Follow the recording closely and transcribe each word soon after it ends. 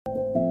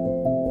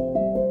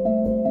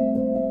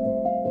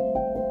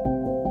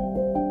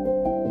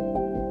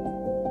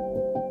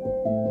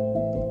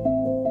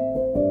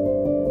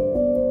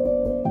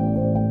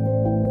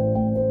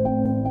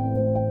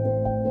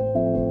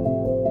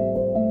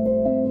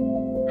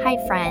Hi,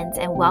 friends,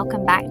 and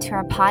welcome back to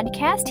our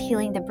podcast,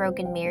 Healing the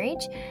Broken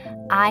Marriage.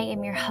 I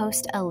am your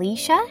host,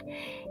 Alicia,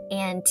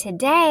 and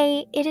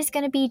today it is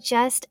going to be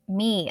just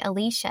me,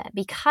 Alicia,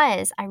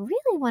 because I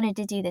really wanted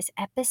to do this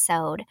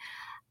episode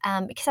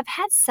because I've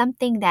had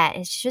something that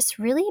has just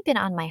really been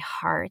on my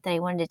heart that I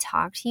wanted to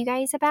talk to you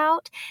guys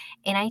about,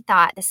 and I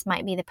thought this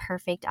might be the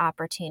perfect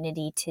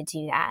opportunity to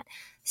do that.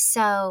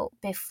 So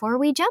before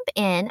we jump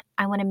in,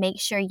 I want to make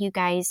sure you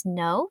guys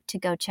know to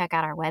go check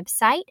out our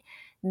website,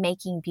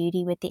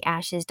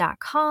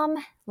 makingbeautywiththeashes.com.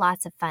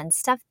 Lots of fun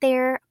stuff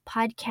there.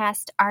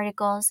 Podcast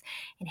articles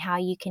and how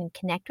you can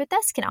connect with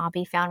us can all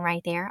be found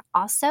right there.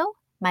 Also,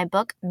 my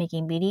book,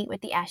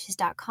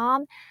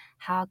 makingbeautywiththeashes.com,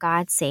 How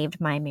God Saved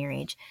My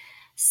Marriage.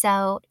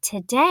 So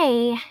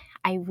today,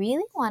 I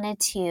really wanted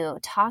to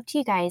talk to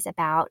you guys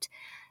about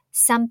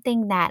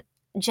something that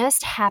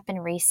just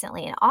happened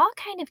recently. It all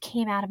kind of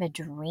came out of a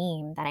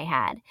dream that I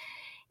had.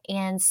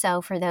 And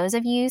so for those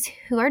of you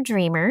who are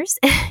dreamers,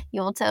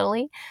 you'll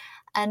totally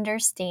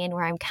understand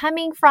where I'm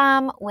coming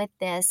from with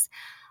this.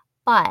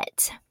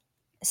 But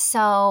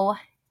so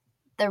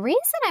the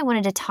reason I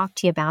wanted to talk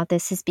to you about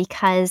this is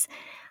because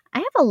I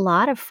have a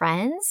lot of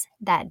friends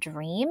that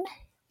dream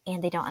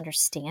and they don't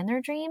understand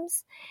their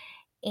dreams.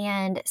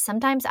 And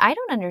sometimes I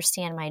don't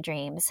understand my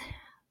dreams.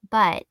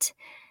 But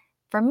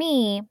for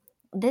me,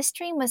 this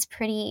dream was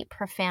pretty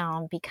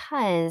profound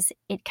because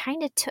it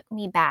kind of took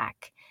me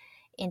back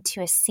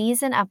into a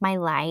season of my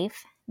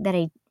life that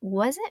I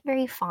wasn't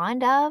very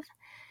fond of.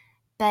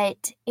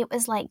 But it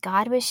was like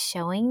God was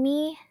showing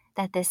me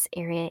that this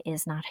area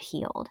is not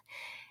healed.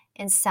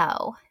 And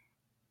so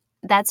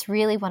that's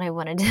really what I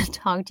wanted to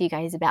talk to you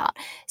guys about.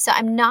 So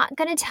I'm not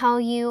going to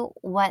tell you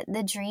what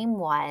the dream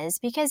was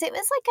because it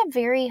was like a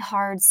very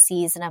hard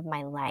season of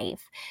my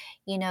life.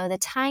 You know, the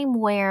time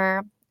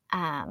where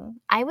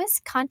I was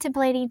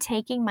contemplating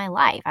taking my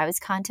life. I was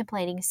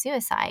contemplating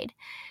suicide.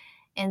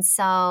 And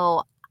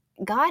so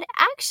God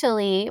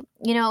actually,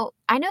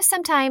 I know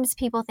sometimes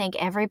people think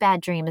every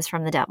bad dream is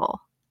from the devil.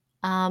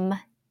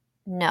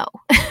 No,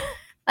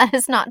 that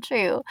is not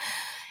true.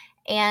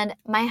 And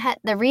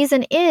the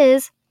reason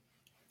is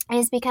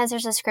because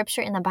there's a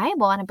scripture in the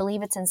Bible, and I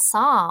believe it's in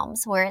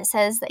Psalms, where it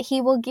says that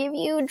He will give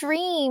you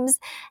dreams,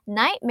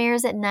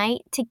 nightmares at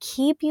night to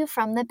keep you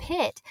from the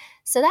pit.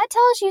 So that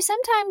tells you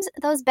sometimes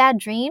those bad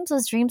dreams,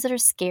 those dreams that are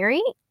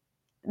scary,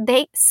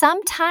 they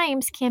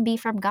sometimes can be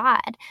from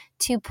God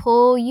to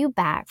pull you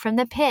back from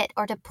the pit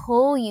or to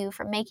pull you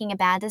from making a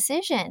bad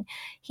decision.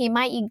 He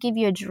might give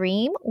you a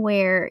dream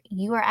where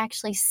you are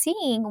actually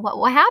seeing what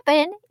will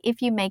happen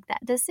if you make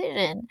that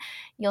decision.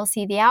 You'll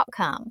see the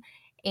outcome.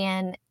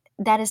 And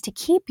that is to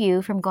keep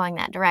you from going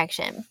that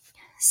direction.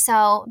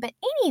 So, but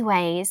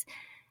anyways,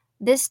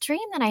 this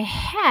dream that I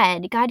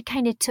had, God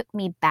kind of took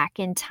me back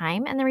in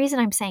time. And the reason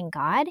I'm saying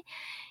God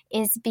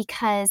is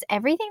because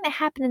everything that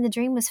happened in the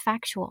dream was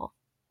factual.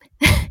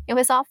 It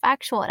was all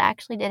factual. It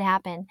actually did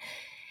happen.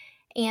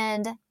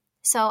 And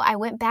so I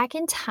went back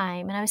in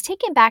time and I was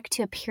taken back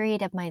to a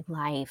period of my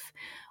life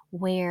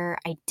where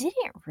I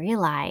didn't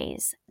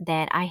realize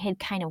that I had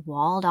kind of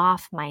walled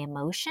off my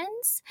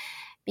emotions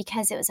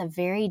because it was a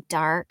very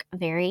dark,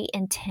 very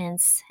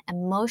intense,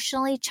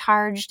 emotionally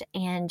charged,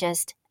 and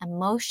just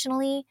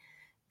emotionally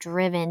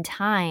driven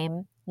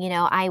time.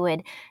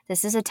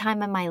 This is a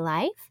time in my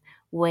life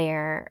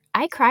where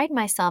I cried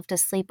myself to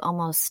sleep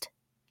almost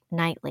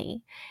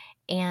nightly.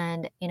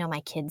 And,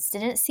 my kids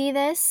didn't see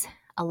this.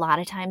 A lot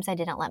of times I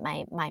didn't let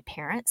my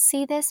parents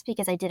see this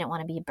because I didn't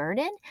want to be a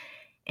burden.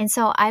 And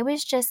so I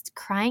was just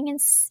crying in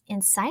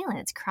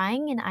silence,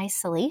 crying in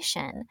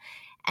isolation,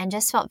 and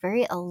just felt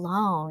very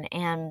alone.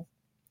 And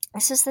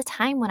this is the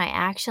time when I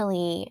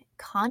actually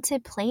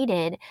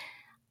contemplated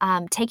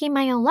taking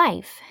my own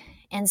life.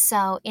 And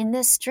so in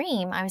this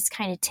dream, I was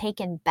kind of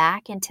taken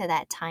back into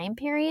that time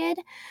period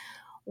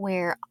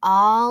where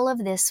all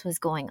of this was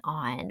going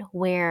on,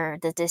 where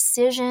the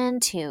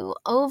decision to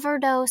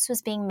overdose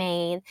was being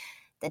made,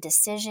 the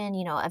decision,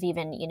 of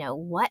even,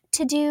 what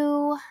to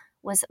do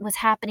was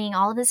happening.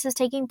 All of this was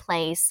taking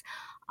place.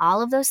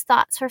 All of those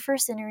thoughts were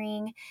first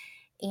entering.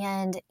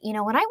 And,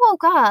 when I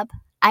woke up,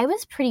 I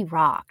was pretty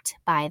rocked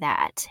by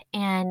that.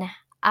 And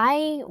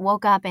I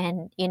woke up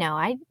and,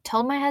 I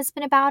told my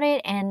husband about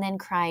it and then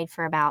cried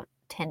for about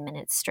 10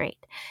 minutes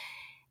straight.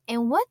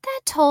 And what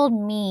that told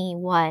me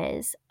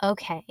was,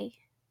 okay,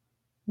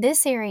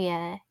 this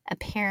area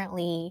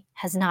apparently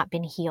has not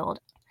been healed.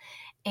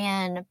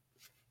 And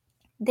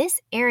this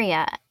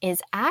area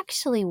is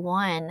actually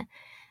one,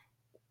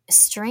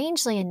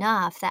 strangely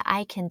enough, that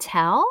I can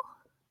tell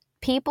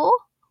people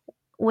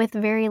with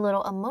very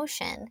little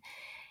emotion.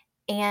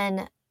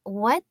 And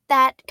what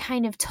that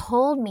kind of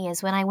told me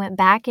is when I went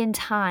back in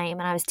time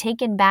and I was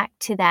taken back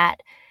to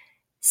that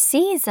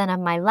season of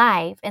my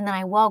life, and then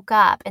I woke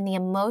up and the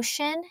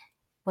emotion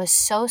was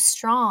so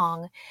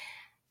strong.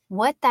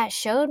 What that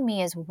showed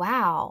me is,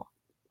 wow,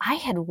 I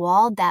had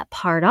walled that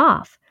part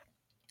off.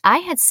 I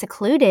had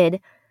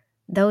secluded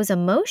those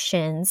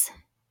emotions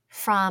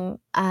from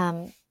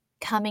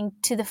coming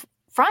to the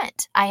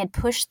front. I had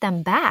pushed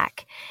them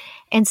back.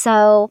 And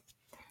so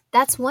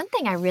that's one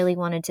thing I really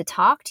wanted to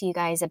talk to you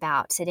guys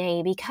about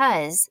today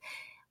because,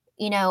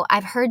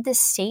 I've heard this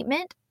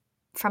statement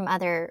from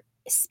other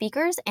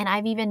speakers, and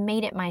I've even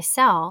made it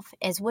myself,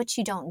 as what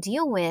you don't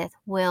deal with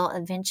will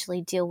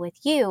eventually deal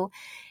with you.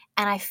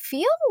 And I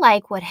feel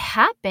like what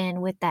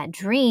happened with that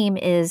dream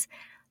is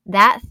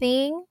that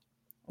thing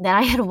that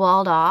I had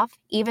walled off,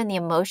 even the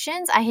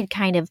emotions I had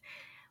kind of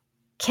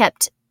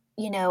kept,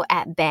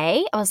 at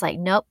bay. I was like,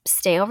 nope,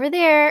 stay over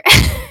there.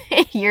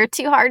 You're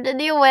too hard to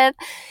deal with.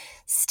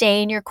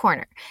 Stay in your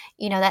corner.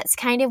 That's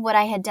kind of what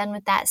I had done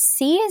with that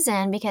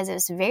season because it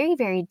was very,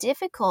 very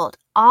difficult.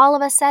 All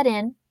of a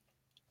sudden,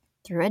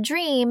 through a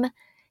dream,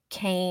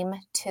 came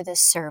to the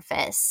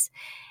surface.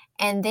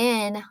 And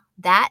then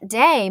that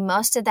day,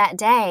 most of that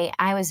day,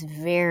 I was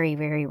very,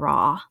 very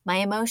raw. My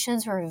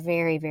emotions were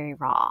very, very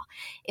raw.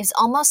 It's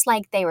almost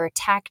like they were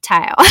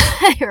tactile.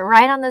 They were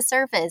right on the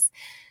surface.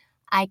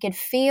 I could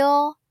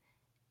feel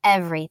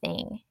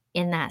everything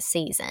in that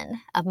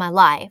season of my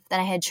life that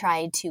I had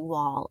tried to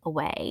wall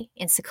away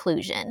in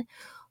seclusion.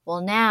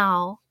 Well,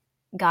 now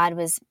God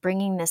was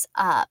bringing this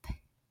up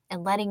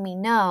and letting me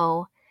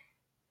know,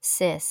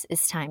 sis,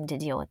 it's time to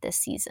deal with this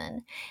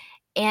season.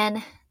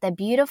 And the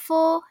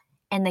beautiful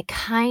and the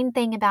kind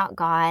thing about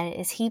God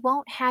is He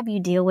won't have you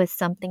deal with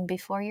something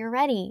before you're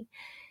ready.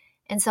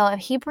 And so if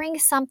He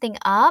brings something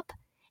up,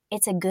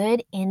 it's a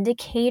good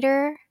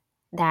indicator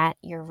that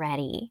you're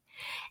ready.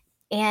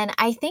 And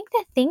I think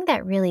the thing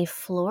that really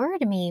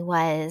floored me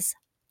was,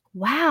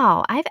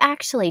 wow, I've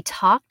actually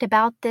talked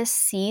about this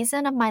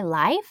season of my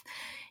life,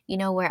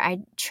 where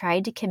I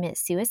tried to commit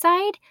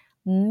suicide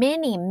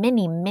many,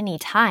 many, many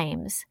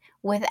times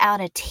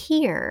without a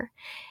tear.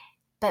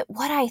 But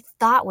what I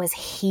thought was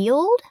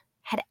healed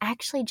had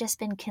actually just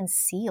been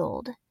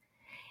concealed.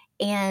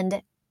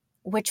 And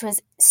which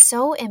was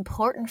so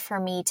important for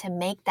me to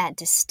make that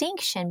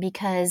distinction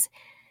because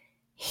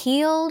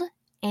healed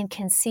and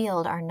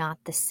concealed are not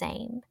the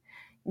same.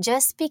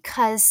 Just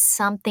because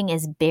something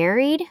is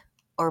buried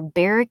or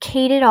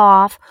barricaded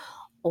off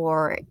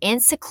or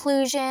in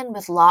seclusion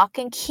with lock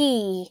and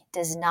key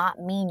does not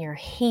mean you're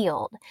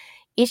healed.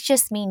 It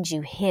just means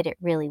you hid it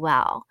really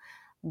well.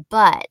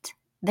 But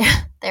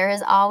there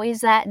is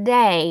always that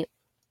day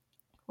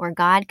where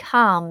God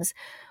comes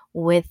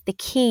with the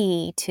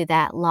key to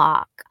that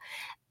lock.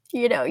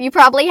 You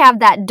probably have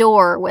that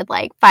door with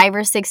like 5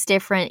 or 6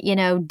 different,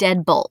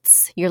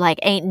 deadbolts. You're like,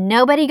 ain't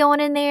nobody going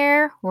in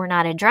there. We're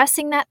not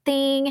addressing that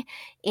thing.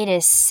 It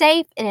is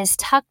safe. It is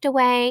tucked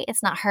away.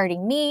 It's not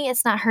hurting me.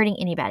 It's not hurting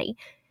anybody.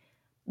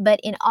 But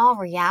in all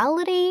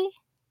reality,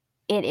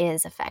 it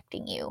is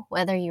affecting you,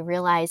 whether you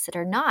realize it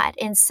or not.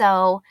 And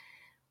so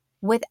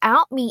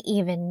without me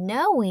even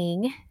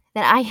knowing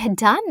that I had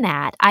done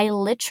that, I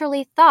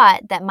literally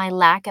thought that my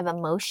lack of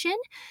emotion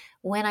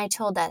when I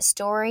told that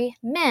story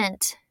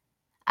meant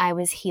I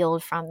was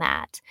healed from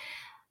that.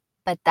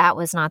 But that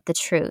was not the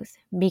truth,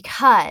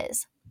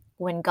 because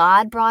when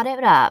God brought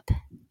it up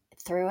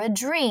through a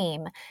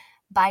dream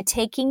by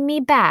taking me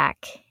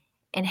back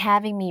and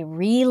having me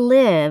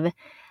relive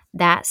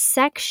that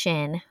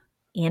section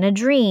in a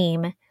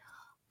dream,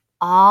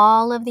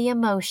 all of the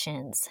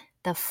emotions,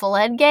 the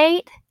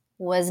floodgate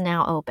was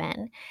now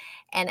open.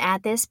 And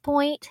at this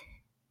point,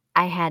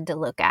 I had to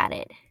look at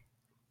it.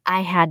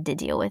 I had to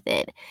deal with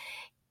it.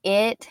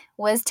 It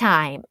was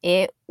time.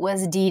 It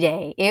was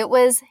D-Day. It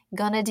was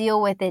gonna deal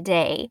with it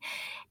day.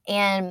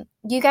 And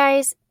you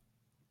guys,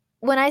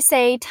 when I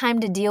say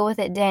time to deal with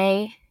it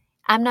day,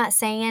 I'm not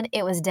saying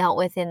it was dealt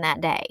with in that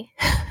day.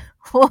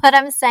 What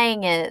I'm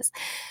saying is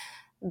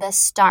the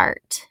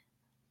start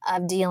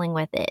of dealing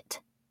with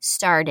it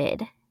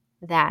started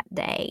that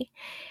day.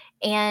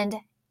 And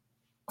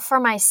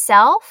for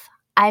myself,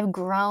 I've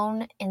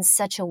grown in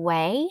such a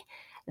way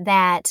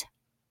that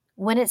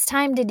when it's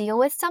time to deal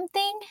with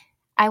something,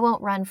 I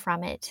won't run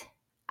from it.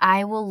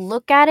 I will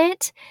look at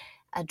it,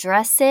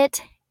 address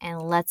it,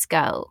 and let's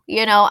go.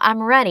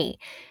 I'm ready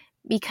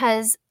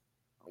because,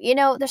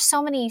 there's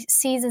so many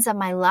seasons of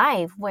my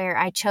life where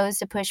I chose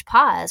to push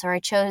pause or I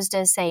chose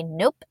to say,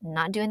 nope,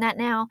 not doing that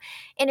now.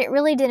 And it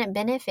really didn't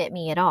benefit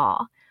me at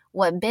all.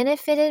 What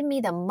benefited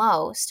me the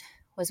most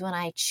was when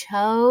I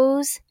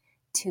chose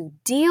to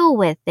deal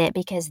with it,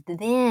 because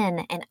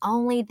then and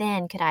only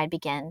then could I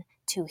begin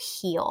to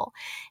heal.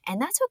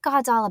 And that's what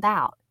God's all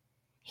about.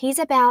 He's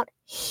about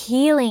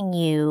healing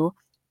you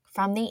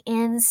from the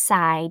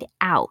inside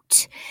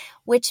out,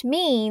 which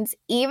means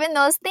even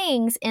those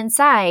things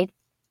inside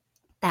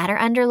that are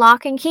under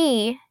lock and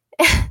key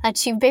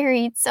that you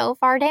buried so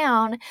far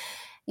down,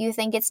 you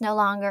think it's no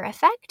longer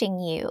affecting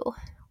you.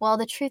 Well,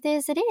 the truth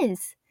is it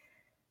is.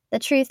 The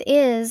truth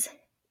is,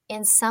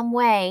 in some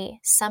way,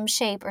 some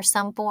shape, or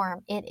some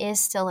form, it is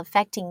still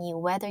affecting you,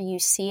 whether you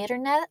see it or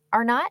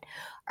not,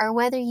 or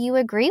whether you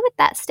agree with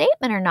that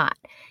statement or not.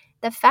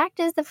 The fact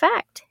is the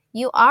fact.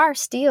 You are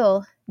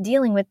still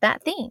dealing with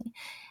that thing.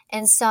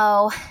 And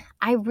so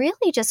I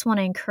really just want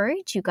to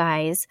encourage you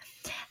guys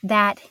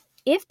that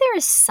if there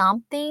is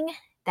something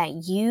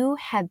that you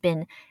have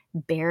been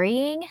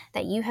burying,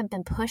 that you have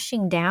been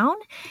pushing down,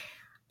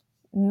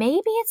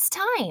 maybe it's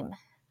time.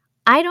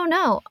 I don't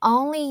know.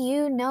 Only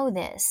you know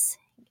this.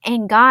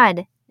 And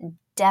God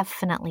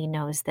definitely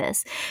knows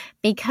this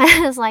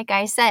because, like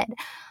I said,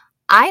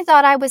 I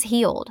thought I was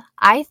healed.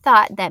 I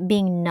thought that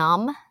being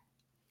numb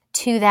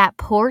to that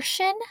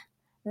portion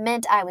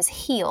meant I was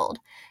healed.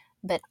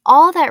 But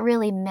all that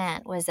really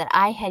meant was that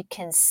I had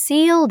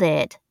concealed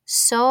it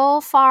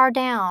so far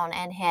down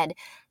and had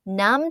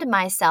numbed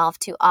myself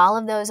to all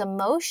of those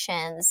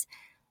emotions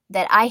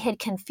that I had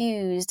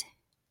confused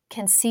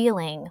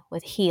concealing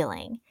with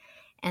healing,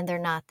 and they're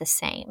not the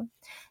same.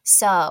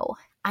 So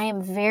I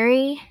am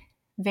very,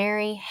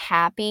 very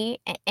happy,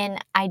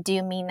 and I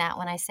do mean that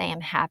when I say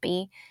I'm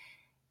happy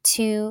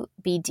to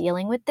be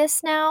dealing with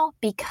this now,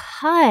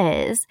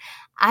 because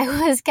I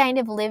was kind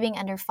of living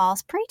under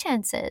false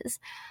pretenses.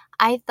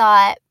 I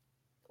thought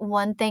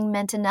one thing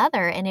meant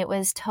another, and it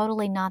was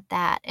totally not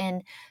that.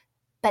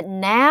 But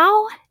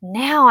now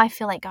I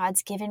feel like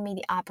God's given me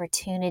the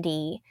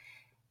opportunity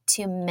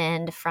to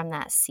mend from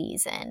that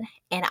season.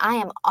 And I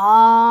am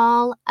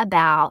all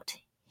about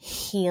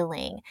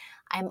healing.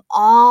 I'm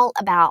all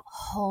about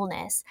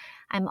wholeness.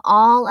 I'm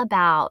all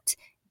about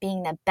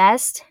being the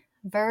best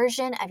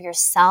version of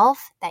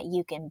yourself that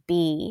you can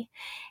be.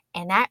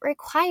 And that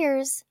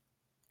requires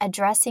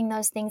addressing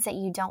those things that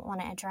you don't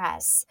want to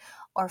address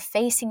or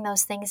facing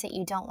those things that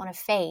you don't want to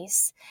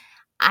face.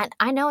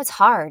 I know it's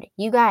hard.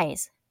 You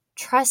guys,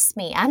 trust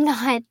me, I'm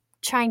not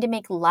trying to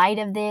make light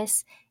of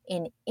this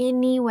in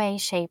any way,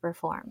 shape, or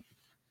form.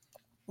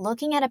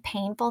 Looking at a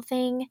painful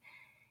thing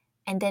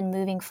and then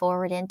moving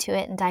forward into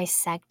it and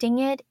dissecting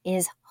it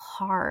is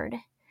hard.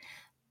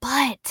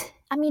 But,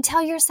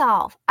 tell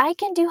yourself, I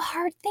can do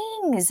hard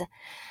things.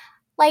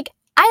 Like,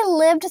 I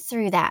lived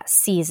through that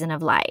season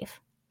of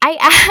life. I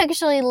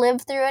actually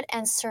lived through it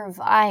and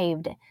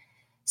survived.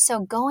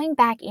 So going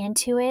back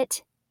into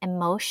it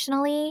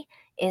emotionally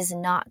is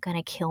not going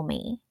to kill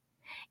me.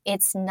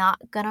 It's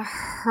not going to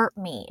hurt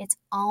me. It's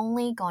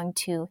only going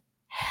to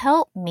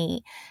help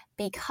me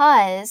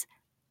because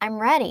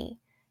I'm ready.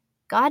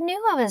 God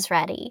knew I was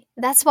ready.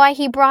 That's why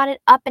He brought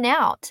it up and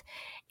out.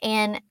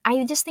 And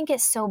I just think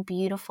it's so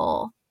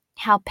beautiful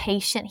how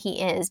patient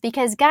He is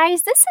because,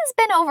 guys, this has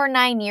been over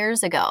 9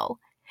 years ago.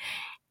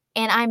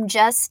 And I'm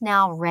just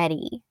now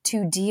ready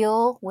to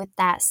deal with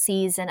that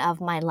season of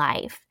my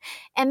life.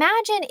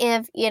 Imagine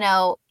if,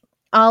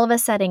 all of a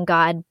sudden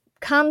God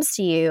comes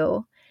to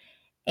you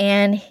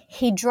and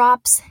He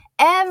drops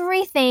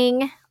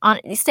everything on,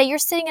 say you're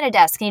sitting at a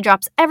desk and He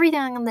drops everything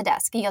on the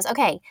desk. He goes,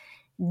 okay,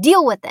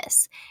 deal with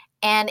this.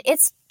 And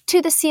it's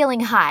to the ceiling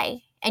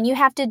high and you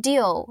have to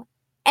deal.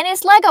 And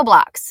it's Lego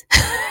blocks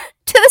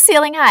to the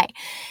ceiling high.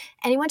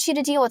 And He wants you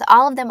to deal with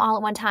all of them all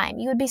at one time.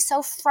 You would be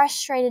so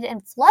frustrated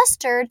and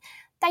flustered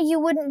that you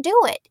wouldn't do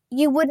it.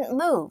 You wouldn't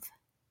move.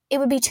 It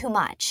would be too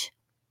much.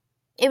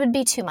 It would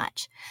be too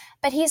much.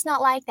 But He's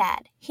not like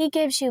that. He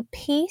gives you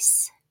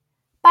piece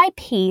by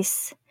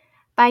piece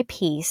by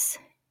piece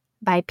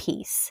by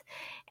piece.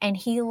 And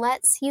He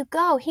lets you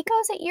go. He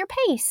goes at your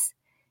pace.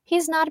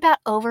 He's not about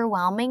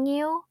overwhelming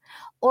you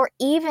or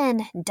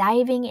even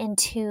diving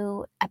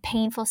into a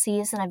painful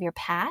season of your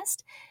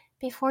past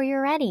before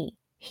you're ready.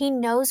 He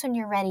knows when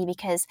you're ready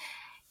because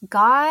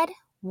God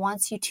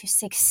wants you to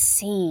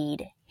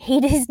succeed. He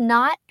is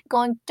not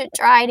going to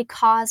try to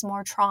cause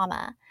more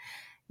trauma.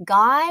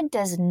 God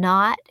does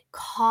not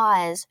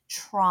cause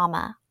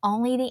trauma.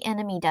 Only the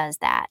enemy does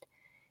that.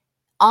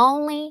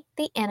 Only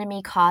the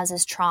enemy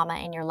causes trauma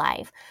in your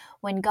life.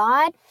 When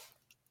God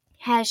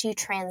has you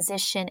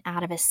transition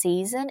out of a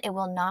season, it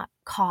will not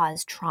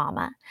cause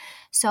trauma.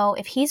 So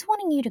if He's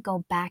wanting you to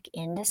go back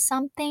into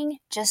something,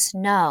 just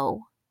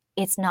know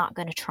it's not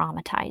going to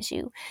traumatize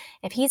you.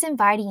 If He's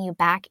inviting you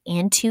back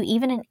into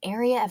even an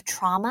area of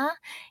trauma,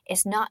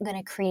 it's not going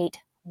to create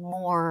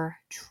more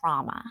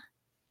trauma.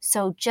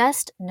 So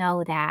just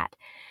know that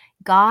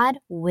God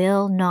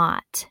will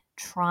not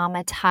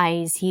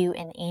traumatize you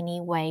in any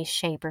way,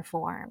 shape, or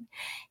form.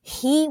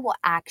 He will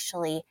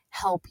actually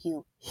help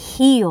you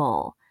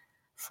heal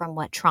from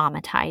what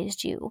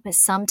traumatized you. But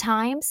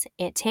sometimes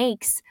it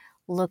takes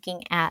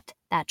looking at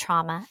that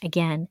trauma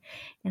again.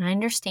 And I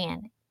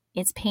understand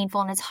it's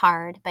painful and it's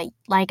hard, but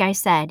like I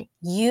said,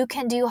 you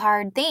can do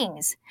hard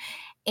things.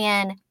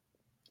 And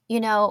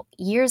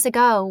years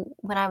ago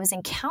when I was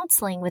in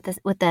counseling with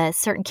a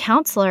certain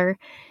counselor,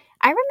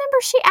 I remember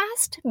she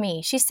asked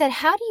me, she said,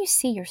 "How do you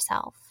see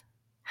yourself?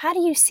 How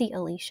do you see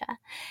Alicia?"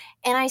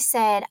 And I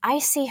said, "I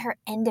see her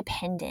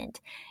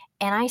independent,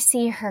 and I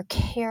see her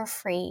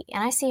carefree,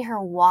 and I see her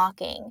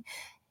walking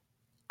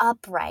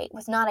upright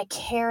with not a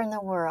care in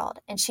the world."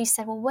 And she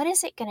said, "Well, what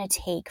is it going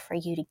to take for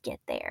you to get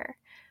there?"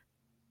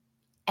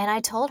 And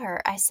I told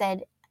her, I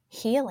said,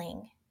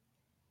 "Healing."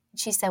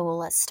 She said, "Well,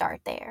 let's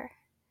start there."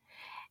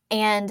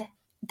 And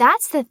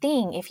that's the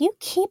thing. If you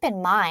keep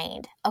in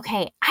mind,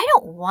 okay, I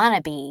don't want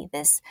to be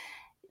this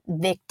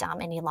victim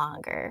any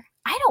longer.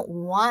 I don't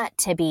want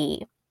to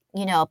be,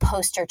 a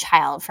poster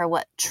child for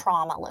what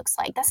trauma looks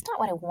like. That's not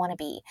what I want to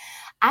be.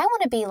 I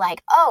want to be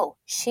like, oh,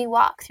 she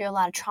walked through a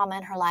lot of trauma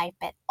in her life,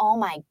 but oh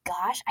my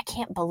gosh, I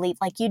can't believe,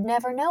 like, you'd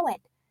never know it.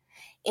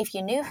 If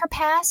you knew her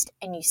past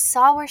and you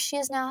saw where she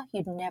is now,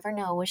 you'd never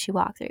know what she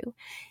walked through.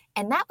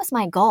 And that was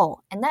my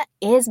goal. And that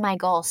is my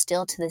goal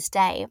still to this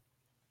day.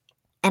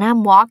 And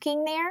I'm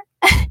walking there.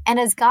 And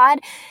as God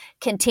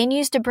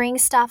continues to bring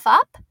stuff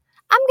up,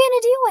 I'm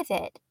going to deal with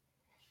it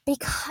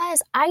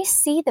because I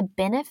see the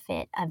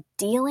benefit of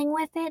dealing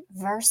with it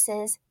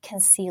versus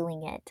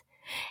concealing it.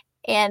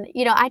 And,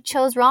 I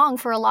chose wrong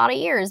for a lot of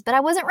years, but I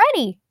wasn't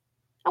ready.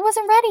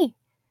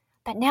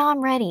 But now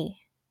I'm ready.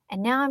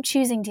 And now I'm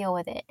choosing to deal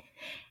with it.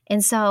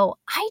 And so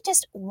I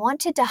just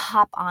wanted to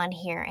hop on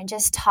here and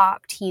just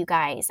talk to you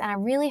guys. And I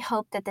really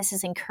hope that this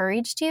has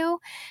encouraged you.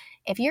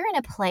 If you're in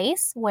a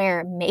place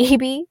where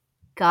maybe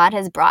God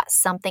has brought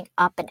something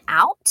up and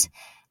out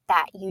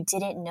that you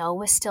didn't know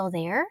was still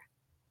there,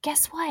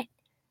 guess what?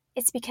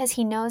 It's because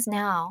He knows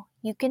now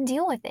you can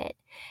deal with it.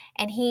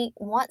 And He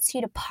wants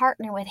you to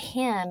partner with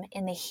Him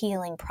in the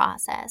healing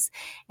process.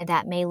 And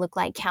that may look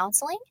like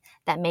counseling,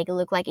 that may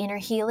look like inner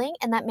healing,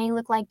 and that may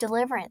look like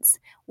deliverance.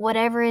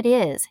 Whatever it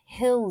is,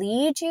 He'll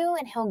lead you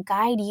and He'll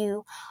guide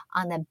you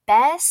on the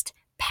best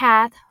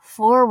path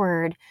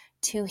forward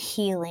to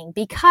healing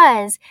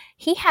because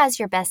He has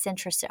your best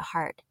interest at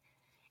heart.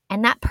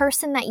 And that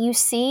person that you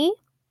see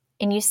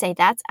and you say,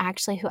 that's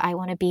actually who I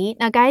want to be.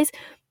 Now, guys,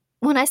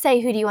 when I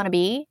say who do you want to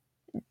be,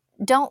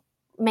 don't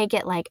make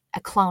it like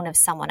a clone of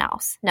someone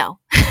else. No.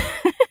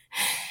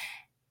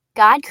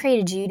 God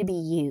created you to be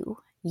you.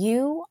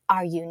 You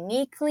are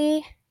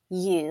uniquely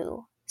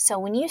you. So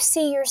when you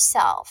see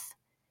yourself,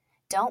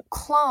 don't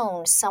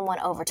clone someone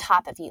over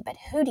top of you, but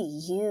who do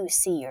you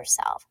see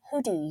yourself?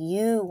 Who do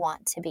you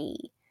want to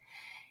be?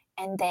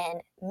 And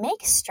then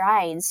make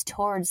strides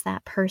towards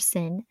that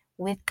person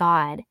with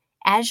God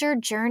as you're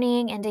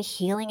journeying into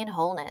healing and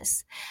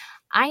wholeness.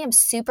 I am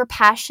super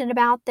passionate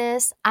about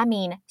this. I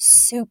mean,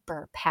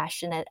 super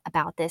passionate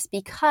about this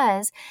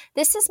because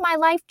this is my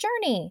life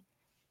journey.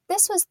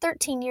 This was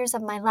 13 years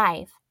of my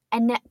life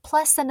and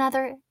plus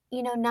another,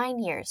 9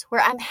 years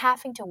where I'm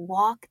having to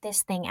walk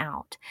this thing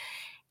out.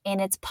 And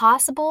it's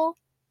possible,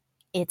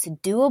 it's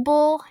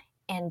doable,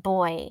 and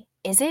boy,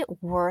 is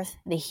it worth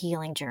the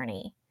healing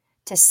journey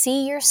to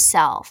see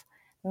yourself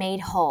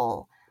made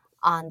whole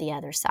on the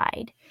other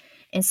side.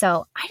 And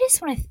so I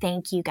just want to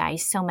thank you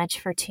guys so much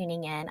for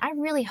tuning in. I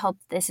really hope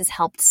this has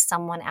helped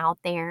someone out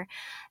there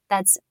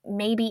that's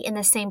maybe in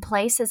the same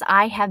place as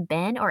I have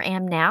been or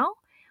am now,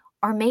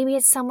 or maybe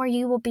it's somewhere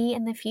you will be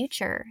in the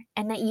future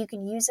and that you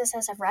can use this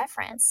as a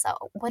reference. So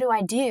what do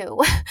I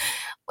do?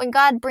 When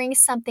God brings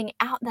something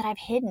out that I've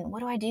hidden, what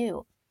do I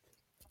do?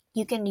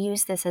 You can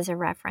use this as a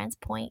reference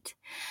point.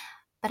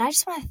 But I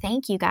just want to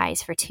thank you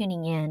guys for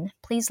tuning in.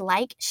 Please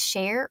like,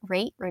 share,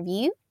 rate,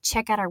 review.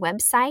 Check out our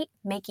website,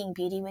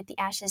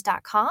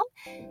 makingbeautywiththeashes.com.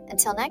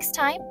 Until next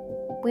time,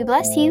 we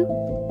bless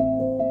you.